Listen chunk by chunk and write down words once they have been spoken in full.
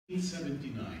In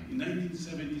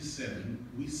 1977,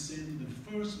 we sent the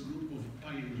first group of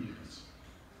pioneers,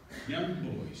 young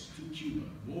boys, to Cuba,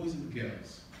 boys and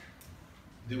girls.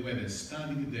 They were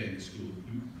studying there in school,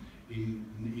 in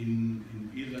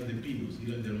Isla de Pinos,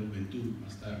 Isla de la Juventud,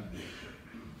 más tarde.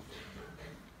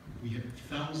 We had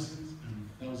thousands and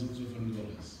thousands of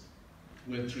Angolans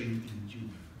who were trained in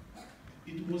Cuba.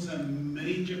 It was a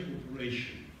major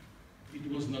operation. It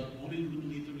was not only the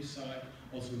military side,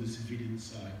 also the civilian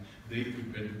side. They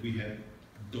prepared, we had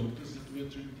doctors that were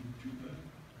trained in Cuba.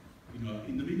 You know,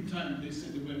 in the meantime, they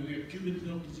said that we had Cuban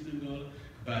doctors in Angola,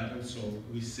 but also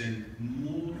we sent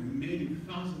many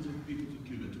thousands of people to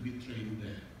Cuba to be trained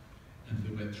there. And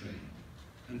they were trained.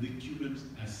 And the Cubans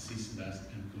assisted us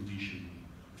unconditionally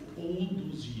for all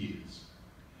those years.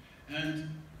 And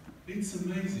it's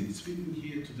amazing, speaking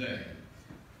here today,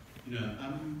 you know,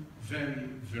 I'm very,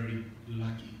 very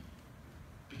lucky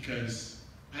because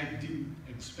I didn't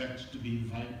expect to be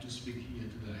invited to speak here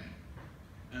today.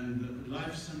 And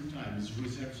life sometimes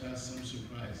reserves us some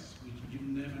surprises, which you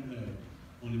never know,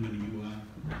 only when you are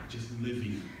just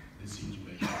living the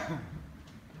situation.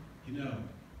 You know,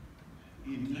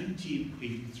 in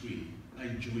 1983, I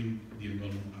joined the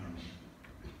Angolan Army.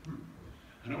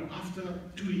 And after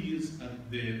 2 years at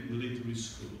the military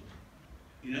school,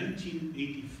 in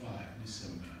 1985,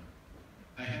 December,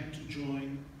 I had to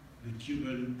join the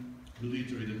Cuban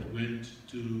military that went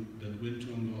to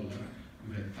Angola.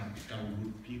 We had tactical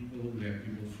group people, we had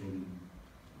people from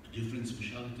different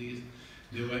specialties.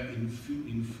 They were in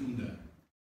Funda,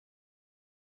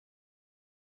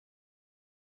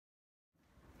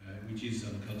 which is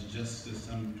just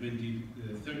some 30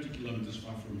 kilometers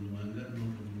far from Luanda,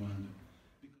 north of Luanda.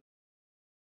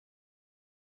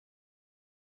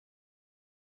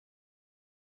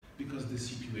 Because the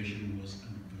situation was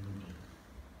unbearable,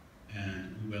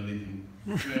 and we were living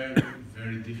very,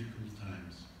 very difficult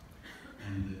times.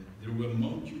 And there were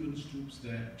more Cuban troops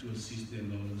there to assist the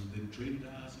Angolans. They trained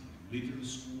us in military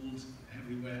schools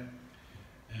everywhere,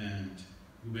 and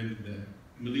we went to the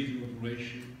military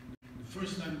operation. The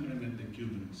first time when I met the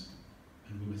Cubans,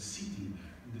 and we were sitting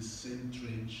there in the same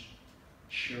trench,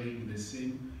 sharing the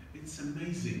same, it's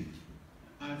amazing.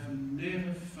 I've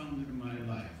never found in my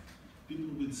life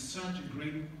people with such a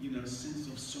great, you know, sense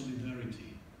of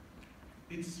solidarity.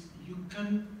 It's, you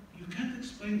can't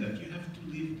explain that. You have to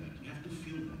live that. You have to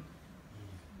feel that.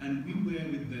 And we were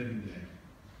with them there.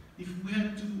 If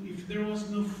there was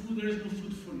no food, there is no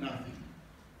food for nothing.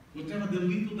 Whatever the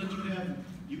little that you have,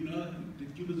 you know, the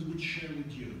Cubans would share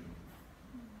with you.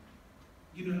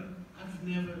 You know, I've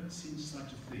never seen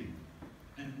such a thing.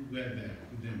 And we were there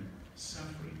with them,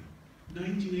 suffering.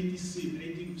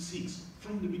 1986,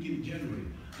 from the beginning, January,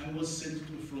 I was sent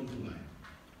to a front line,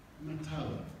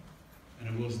 Matala, and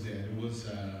I was there. There was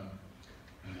a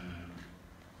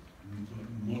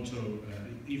motor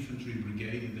infantry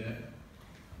brigade there,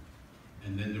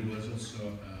 and then there was also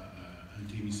an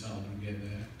anti-missile brigade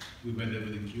there. We were there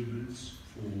with the Cubans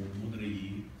for more than a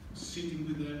year, sitting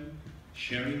with them,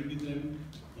 sharing with them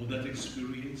all that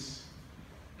experience,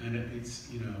 and it's,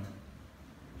 you know,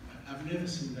 I've never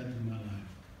seen that in my life.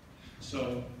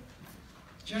 So,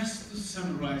 just to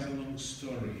summarize a long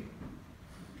story,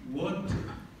 what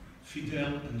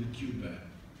Fidel and Cuba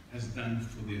has done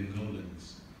for the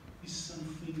Angolans is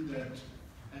something that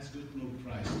has got no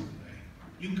price today.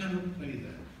 You cannot pay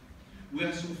that. We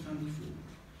are so thankful.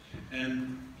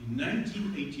 And in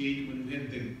 1988, when we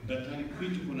had the Batalha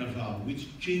Critical Naval, which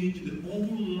changed the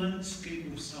whole landscape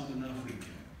of Southern Africa,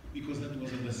 because that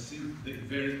was a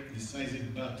very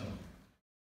decisive battle.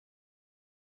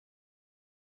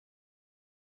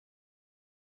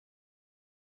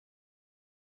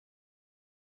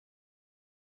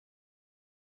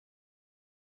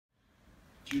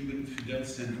 Cuban Fidel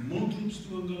sent more troops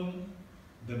to Angola,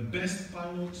 the best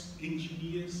pilots,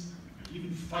 engineers,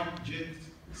 even fighter jets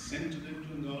sent to them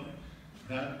to Angola.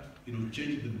 That, you know,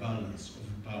 changed the balance of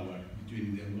power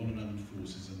between the Angolan armed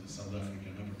forces and the South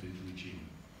African Apartheid regime.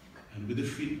 And we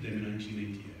defeated them in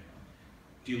 1988.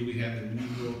 Till we had the New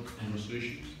York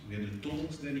conversations, we had the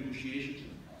talks, the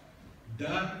negotiations.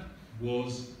 That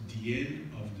was the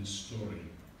end of the story.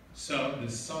 So the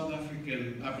South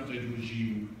African Apartheid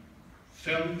regime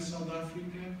fell in South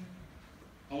Africa,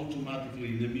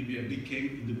 automatically Namibia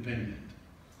became independent.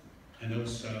 And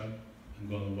also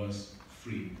Angola was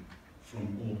free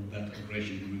from all that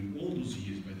aggression during all those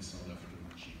years by the South African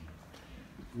regime.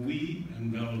 We,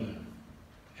 Angola,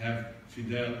 have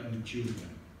Fidel and Cuba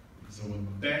as our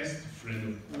best friend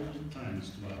of all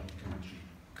times to our country.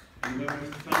 And we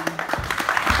have thanked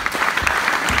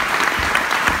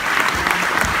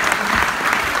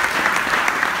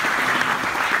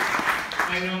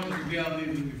I know that we are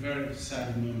living a very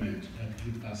sad moment that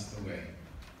he passed away.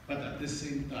 But at the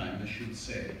same time, I should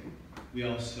say, we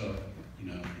also,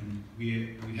 we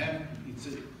have, it's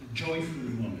a joyful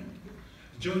moment.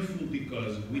 Joyful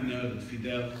because we know that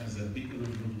Fidel has a beacon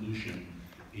of revolution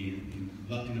in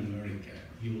Latin America.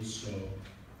 He also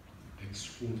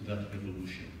exported that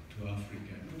revolution to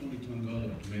Africa, not only to Angola,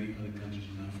 but to many other countries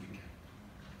in Africa.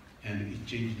 And he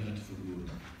changed that for good.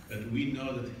 But we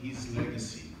know that his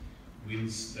legacy will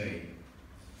stay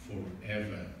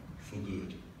forever for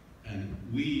good. And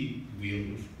we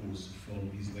will, of course, follow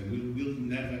his legacy. We will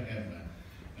never ever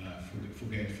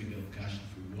forget Fidel Castro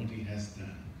for what he has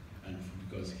done. And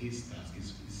because his task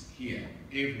is here.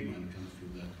 Everyone can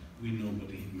feel that. We know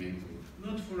what he made for,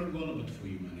 not for Angola, but for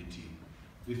humanity.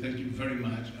 We thank you very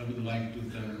much. I would like to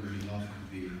thank on behalf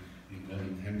of the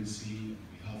Angolan Embassy, on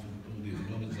behalf of all the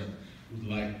Angolans that would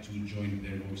like to join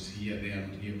their voice here. They are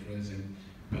not here present,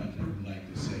 but I would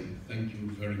like to say thank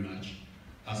you very much.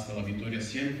 Hasta la victoria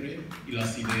siempre, y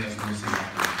las ideas no se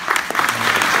matan.